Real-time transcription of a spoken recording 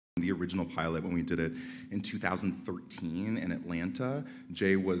the original pilot when we did it in 2013 in Atlanta,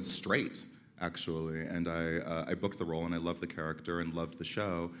 Jay was straight, actually, and I booked the role, and I loved the character and loved the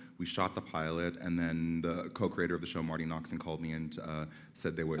show. We shot the pilot, and then the co-creator of the show, Marty Noxon, called me and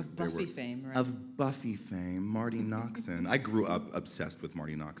said they were... Of Buffy fame, right? Of Buffy fame, Marty Noxon. I grew up obsessed with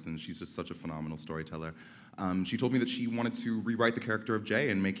Marty Noxon. She's just such a phenomenal storyteller. She told me that she wanted to rewrite the character of Jay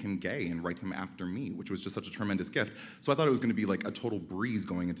and make him gay and write him after me, which was just such a tremendous gift. So I thought it was going to be like a total breeze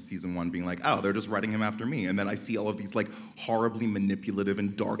going into season 1, being like, oh, they're just writing him after me. And then I see all of these like horribly manipulative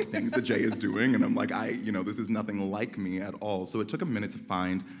and dark things that Jay is doing, and I'm like, this is nothing like me at all. So it took a minute to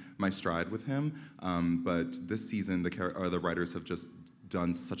find my stride with him, but this season the writers have just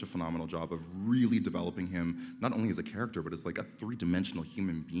done such a phenomenal job of really developing him, not only as a character, but as like a three-dimensional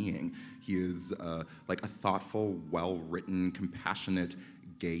human being. He is like a thoughtful, well-written, compassionate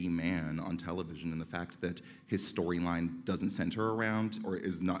gay man on television, and the fact that his storyline doesn't center around, or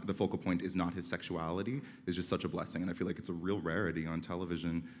is not, the focal point is not his sexuality, is just such a blessing. And I feel like it's a real rarity on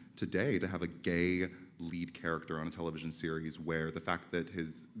television today to have a gay lead character on a television series where the fact that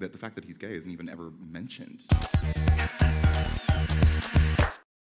he's gay isn't even ever mentioned.